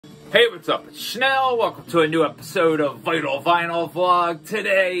Hey, what's up? It's Schnell. Welcome to a new episode of Vital Vinyl Vlog.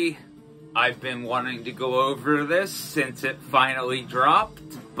 Today, I've been wanting to go over this since it finally dropped,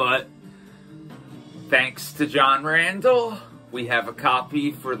 but thanks to John Randall, we have a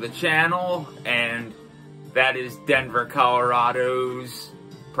copy for the channel, and that is Denver, Colorado's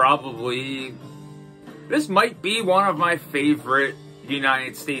this might be one of my favorite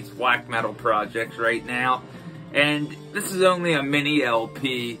United States black metal projects right now, and this is only a mini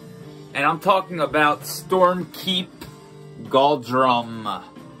LP. And I'm talking about Stormkeep-Galdrum.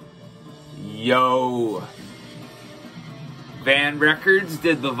 Yo. Ván Records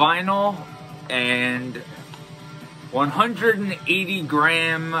did the vinyl, and 180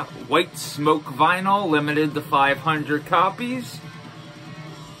 gram white smoke vinyl, limited to 500 copies.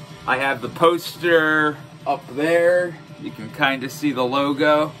 I have the poster up there. You can kind of see the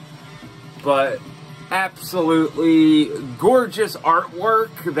logo, but absolutely gorgeous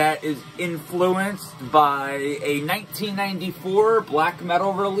artwork that is influenced by a 1994 black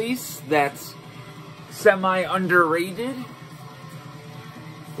metal release that's semi-underrated.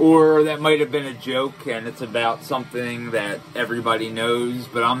 Or that might have been a joke and it's about something that everybody knows,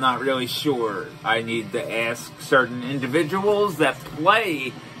 but I'm not really sure. I need to ask certain individuals that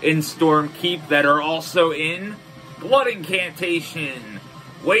play in Stormkeep that are also in Blood Incantation,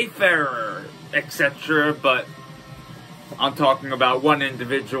 Wayfarer, etc., but I'm talking about one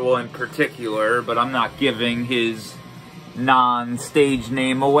individual in particular, but I'm not giving his non-stage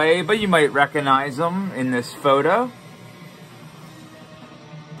name away, but you might recognize him in this photo.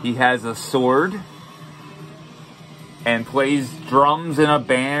 He has a sword and plays drums in a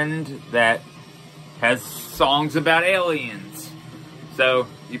band that has songs about aliens. So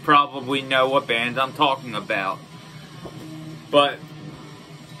you probably know what band I'm talking about. But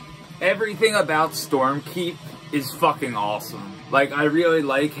everything about Stormkeep is fucking awesome. Like, I really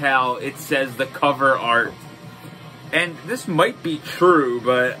like how it says the cover art. And this might be true,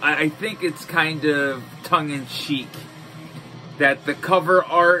 but I think it's kind of tongue-in-cheek that the cover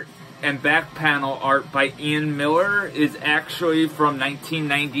art and back panel art by Ian Miller is actually from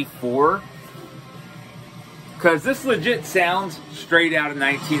 1994. Because this legit sounds straight out of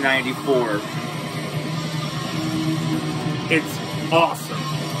 1994. It's awesome.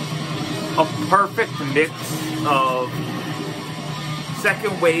 A perfect mix of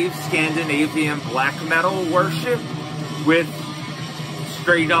second wave Scandinavian black metal worship with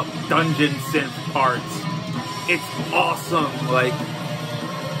straight up dungeon synth parts. It's awesome. Like,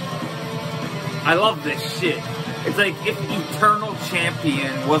 I love this shit. It's like if Eternal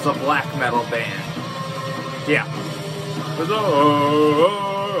Champion was a black metal band. Yeah.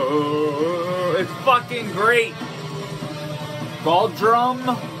 It's fucking great.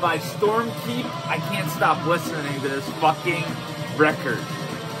 Galdrum by Stormkeep. I can't stop listening to this fucking record.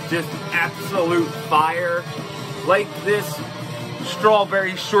 Just absolute fire. Like this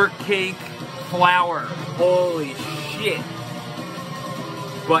strawberry shortcake flower. Holy shit.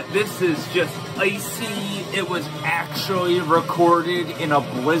 But this is just icy. It was actually recorded in a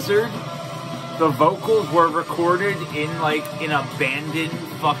blizzard. The vocals were recorded in like an abandoned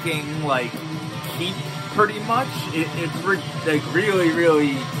fucking like keep. Pretty much. It's like really,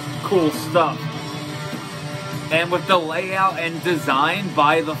 really cool stuff. And with the layout and design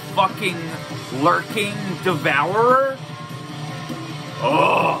by the fucking Lurking Devourer.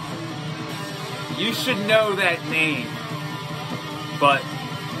 Oh, you should know that name. But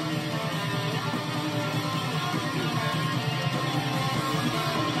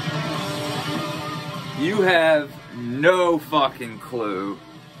you have no fucking clue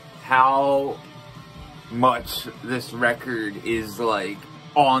how much this record is like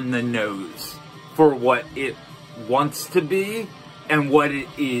on the nose for what it wants to be and what it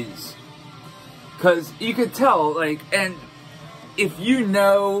is. Cause you could tell, like, and if you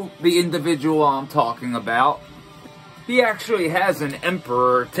know the individual I'm talking about, he actually has an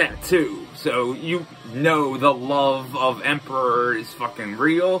Emperor tattoo. So you know the love of Emperor is fucking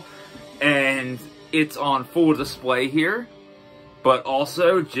real, and it's on full display here. But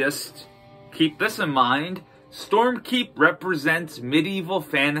also just keep this in mind, Stormkeep represents medieval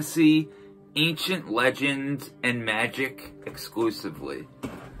fantasy, ancient legend, and magic exclusively.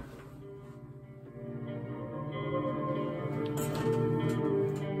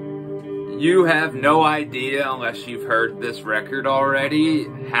 You have no idea, unless you've heard this record already,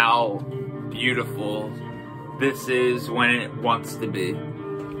 how beautiful this is when it wants to be.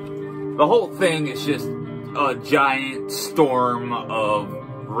 The whole thing is just a giant storm of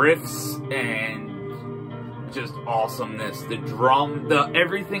riffs and just awesomeness. The drum,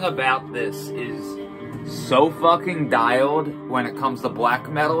 everything about this is so fucking dialed when it comes to black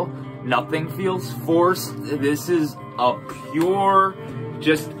metal. Nothing feels forced. This is a pure,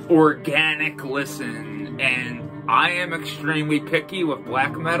 just organic listen. And I am extremely picky with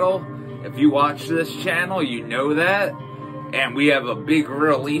black metal. If you watch this channel, you know that. And we have a big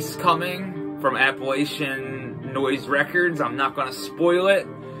release coming from Appalachian Noise Records. I'm not gonna spoil it,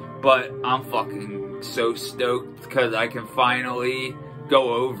 but I'm fucking so stoked because I can finally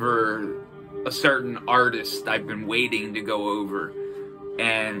go over a certain artist I've been waiting to go over.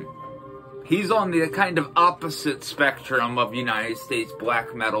 And he's on the kind of opposite spectrum of United States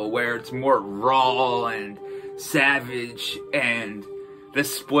black metal, where it's more raw and savage. And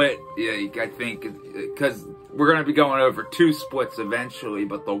this split, yeah, I think, because we're going to be going over 2 splits eventually,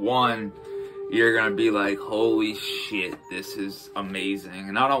 but the one, you're going to be like, holy shit, this is amazing.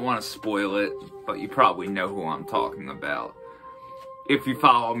 And I don't want to spoil it, but you probably know who I'm talking about. If you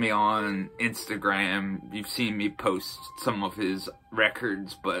follow me on Instagram, you've seen me post some of his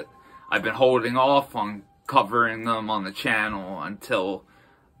records, but I've been holding off on covering them on the channel until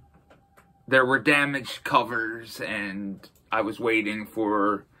there were damaged covers, and I was waiting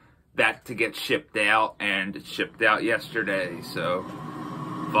for that to get shipped out, and it shipped out yesterday. So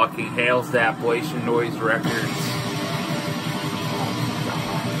fucking hails to Appalachian Noise Records.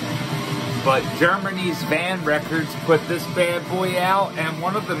 But Germany's Ván Records put this bad boy out, and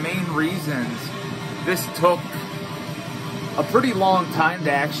one of the main reasons this took a pretty long time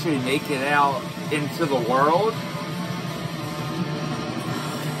to actually make it out into the world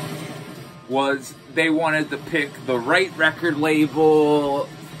was they wanted to pick the right record label.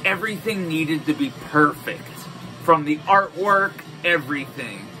 Everything needed to be perfect. From the artwork,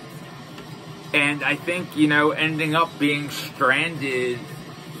 everything. And I think, you know, ending up being stranded,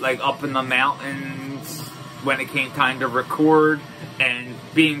 like, up in the mountains when it came time to record, and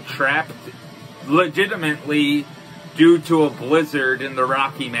being trapped legitimately due to a blizzard in the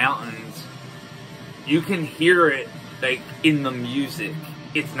Rocky Mountains. You can hear it, like, in the music.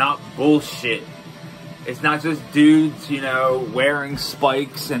 It's not bullshit. It's not just dudes, you know, wearing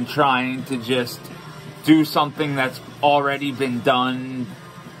spikes and trying to just do something that's already been done.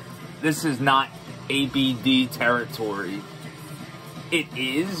 This is not ABD territory. It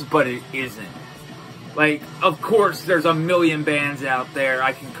is, but it isn't. Like, of course, there's a million bands out there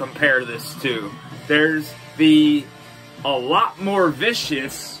I can compare this to. There's the a lot more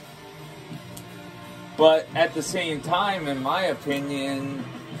vicious, but at the same time, in my opinion,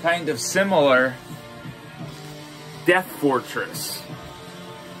 kind of similar, Death Fortress.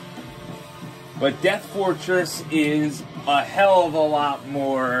 But Death Fortress is a hell of a lot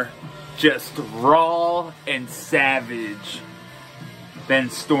more just raw and savage than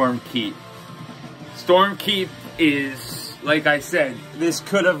Stormkeep. Stormkeep is, like I said, this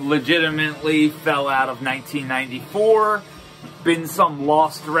could have legitimately fell out of 1994, been some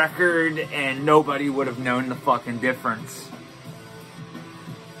lost record, and nobody would have known the fucking difference.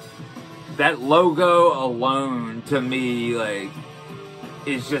 That logo alone, to me, like,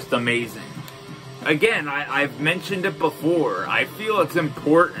 is just amazing. Again, I've mentioned it before. I feel it's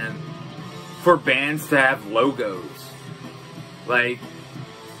important for bands to have logos. Like,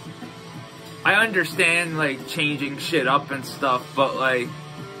 I understand, like, changing shit up and stuff, but, like,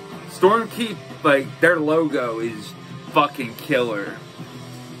 Stormkeep, like, their logo is fucking killer.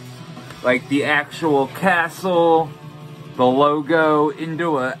 Like, the actual castle, the logo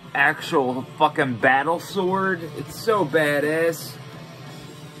into an actual fucking battle sword. It's so badass.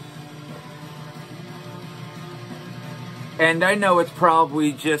 And I know it's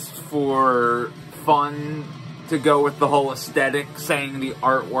probably just for fun to go with the whole aesthetic, saying the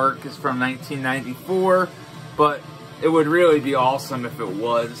artwork is from 1994, but it would really be awesome if it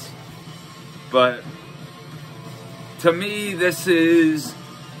was. But to me, this is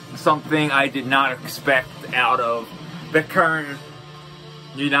something I did not expect out of the current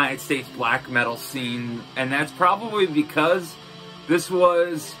United States black metal scene, and that's probably because this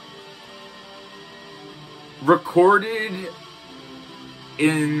was recorded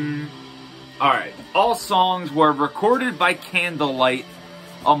in... Alright, all songs were recorded by candlelight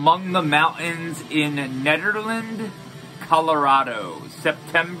among the mountains in Nederland, Colorado,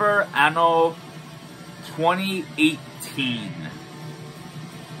 September anno 2018.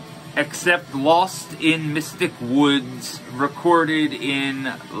 Except Lost in Mystic Woods, recorded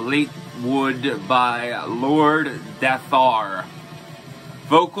in Lakewood by Lord Dathar.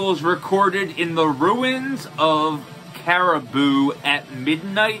 Vocals recorded in the ruins of Caribou at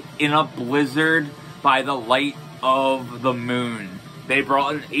midnight in a blizzard by the light of the moon. They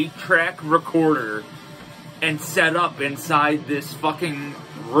brought an 8-track recorder and set up inside this fucking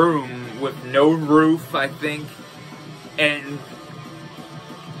room with no roof, I think. And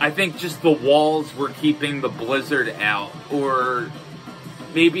I think just the walls were keeping the blizzard out. Or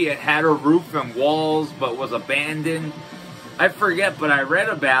maybe it had a roof and walls but was abandoned. I forget, but I read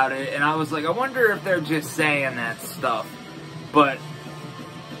about it and I was like, I wonder if they're just saying that stuff. But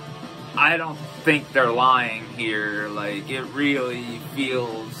I don't think they're lying here. Like, it really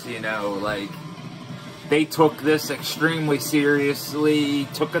feels, you know, like they took this extremely seriously,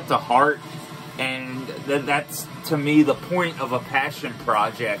 took it to heart, and that's, to me, the point of a passion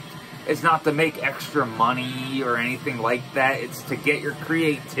project. It's not to make extra money or anything like that. It's to get your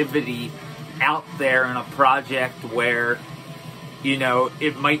creativity out there in a project where, you know,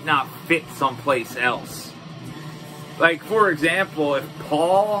 it might not fit someplace else. Like, for example, if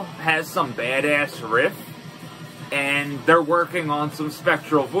Paul has some badass riff and they're working on some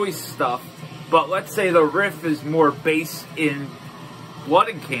spectral voice stuff, but let's say the riff is more based in blood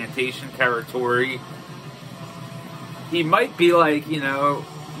incantation territory, he might be like, you know,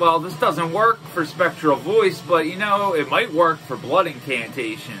 well, this doesn't work for spectral voice, but, you know, it might work for blood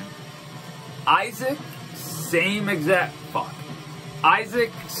incantation. Isaac, same exact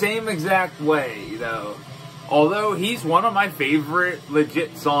way, though. Although he's one of my favorite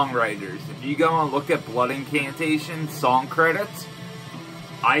legit songwriters. If you go and look at blood incantation song credits,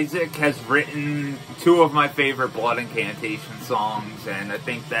 Isaac has written 2 of my favorite blood incantation songs, and I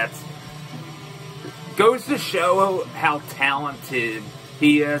think that's goes to show how talented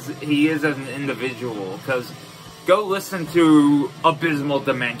he is as an individual. Because go listen to Abysmal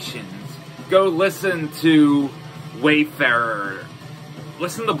Dimensions, go listen to Wayfarer,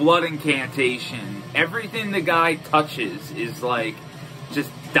 listen to Blood Incantation. Everything the guy touches is like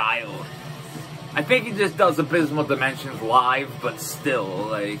just dialed. I think he just does Abysmal Dimensions live, but still,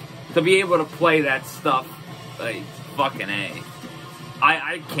 like, to be able to play that stuff, like, fucking A.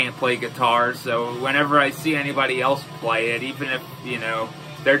 I can't play guitar, so whenever I see anybody else play it, even if, you know,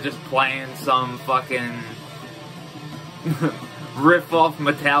 they're just playing some fucking riff off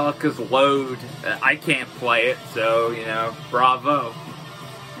Metallica's Load, I can't play it, so, you know, bravo.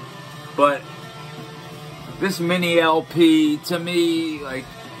 But this mini LP, to me, like,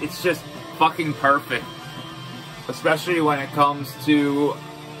 it's just fucking perfect. Especially when it comes to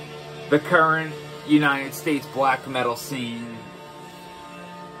the current United States black metal scene.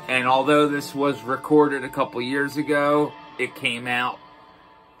 And although this was recorded a couple years ago, it came out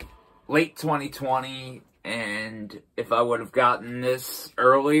late 2020, and if I would have gotten this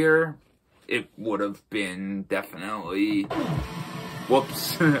earlier, it would have been definitely,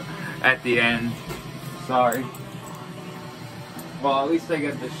 whoops, at the end. Sorry. Well, at least I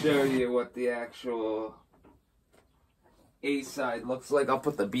get to show you what the actual A-side looks like. I'll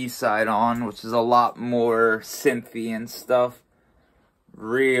put the B-side on, which is a lot more synthy and stuff.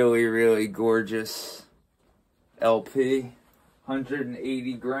 Really, really gorgeous LP.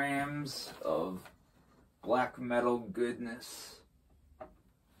 180 grams of black metal goodness.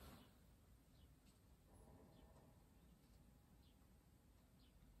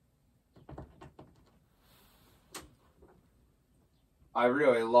 I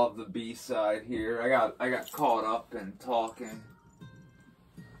really love the B-side here. I got caught up in talking.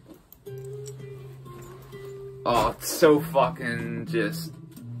 Oh, it's so fucking just...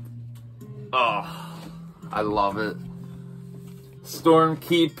 Oh, I love it.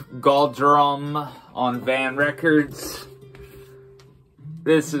 Stormkeep-Galdrum on Ván Records.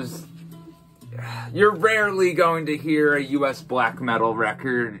 This is... You're rarely going to hear a US black metal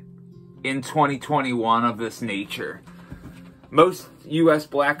record in 2021 of this nature. Most US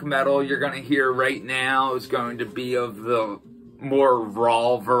black metal you're going to hear right now is going to be of the more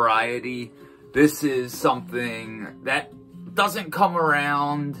raw variety. This is something that doesn't come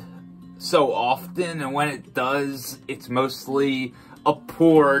around so often, and when it does, it's mostly a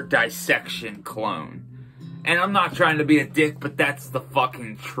poor dissection clone. And I'm not trying to be a dick, but that's the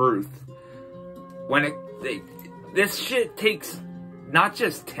fucking truth. When this shit takes not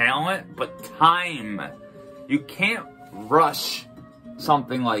just talent, but time. You can't rush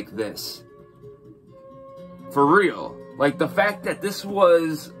something like this. For real. Like, the fact that this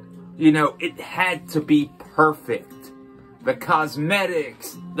was, you know, it had to be perfect. The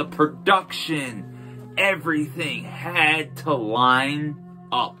cosmetics, the production, everything had to line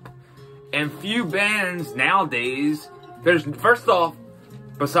up. And few bands nowadays, first off,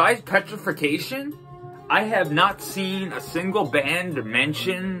 besides Petrification, I have not seen a single band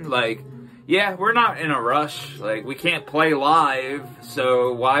mention, like, yeah, we're not in a rush. Like, we can't play live,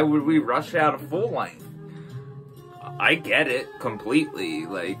 so why would we rush out a full length? I get it completely.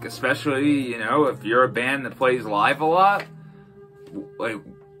 Like, especially, you know, if you're a band that plays live a lot, like,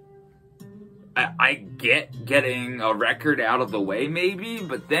 I get getting a record out of the way maybe,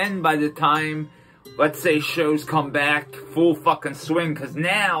 but then by the time, let's say, shows come back full fucking swing, because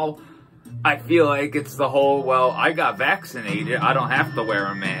now I feel like it's the whole, well, I got vaccinated, I don't have to wear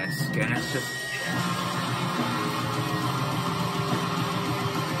a mask, and it's just,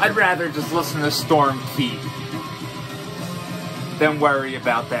 I'd rather just listen to Stormkeep than worry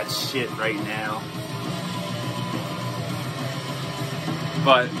about that shit right now.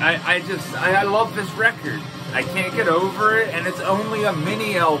 But I love this record. I can't get over it, and it's only a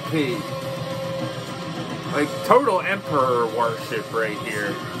mini LP. Like, total Emperor worship right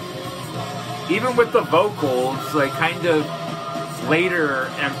here. Even with the vocals, like, kind of later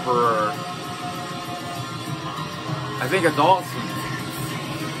Emperor. I think it's awesome.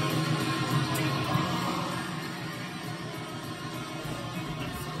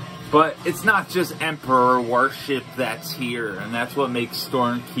 But it's not just Emperor worship that's here, and that's what makes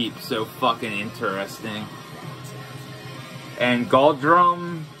Stormkeep so fucking interesting. And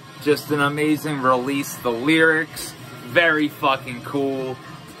Galdrum, just an amazing release. The lyrics, very fucking cool.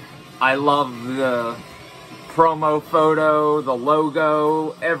 I love the promo photo, the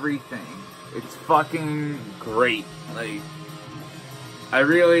logo, everything. It's fucking great. Like, I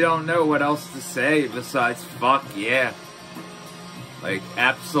really don't know what else to say besides fuck yeah. Like,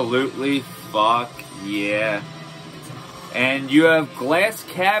 absolutely fuck yeah. And you have Glass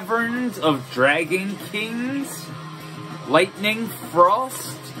Caverns of Dragon Kings, Lightning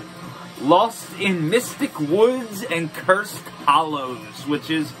Frost, Lost in Mystic Woods, and Cursed Hollows,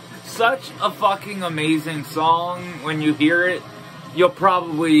 which is such a fucking amazing song. When you hear it, you'll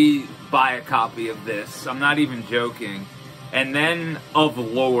probably buy a copy of this. I'm not even joking. And then Of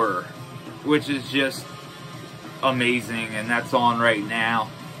Lore, which is just amazing, and that's on right now.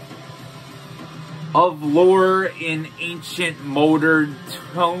 Of Lore in Ancient Molded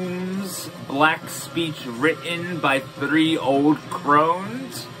Tomes, Black Speech written by 3 old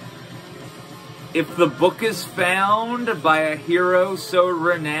crones. If the book is found by a hero so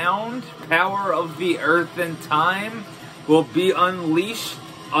renowned, power of the earth and time will be unleashed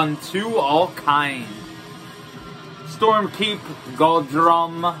unto all kind.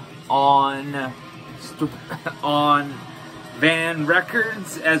 Stormkeep-Galdrum on Ván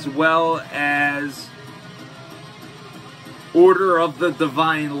Records, as well as Order of the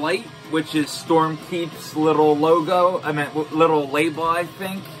Divine Light, which is Stormkeep's little logo, little label, I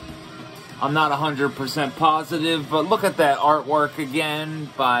think. I'm not 100% positive, but look at that artwork again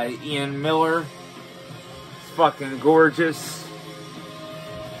by Ian Miller. It's fucking gorgeous.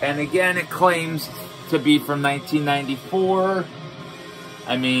 And again, it claims to be from 1994.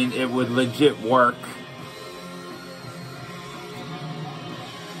 I mean, it would legit work.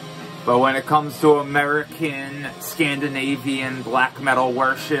 But when it comes to American, Scandinavian black metal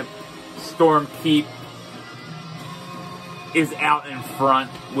worship, Stormkeep is out in front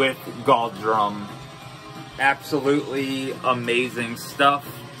with Galdrum. Absolutely amazing stuff.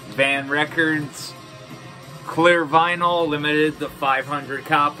 Ván Records, clear vinyl, limited to 500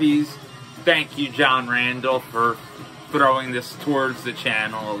 copies. Thank you, John Randall, for throwing this towards the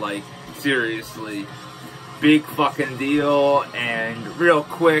channel. Like, seriously. Big fucking deal. And real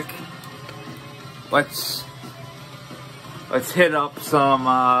quick, let's hit up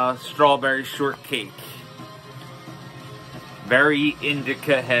some strawberry shortcake. Very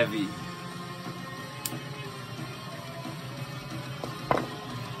indica heavy.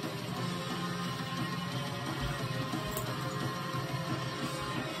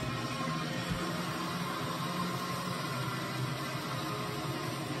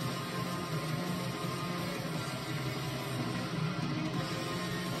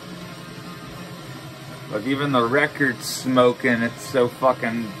 Look, even the record's smoking. It's so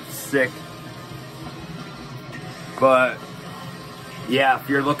fucking sick. But yeah, if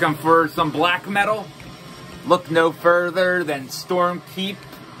you're looking for some black metal, look no further than Stormkeep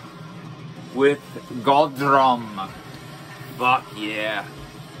with Galdrum. Fuck yeah.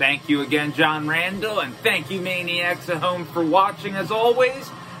 Thank you again, John Randall, and thank you, maniacs at home, for watching as always.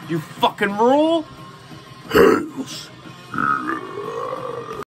 You fucking rule. Hails.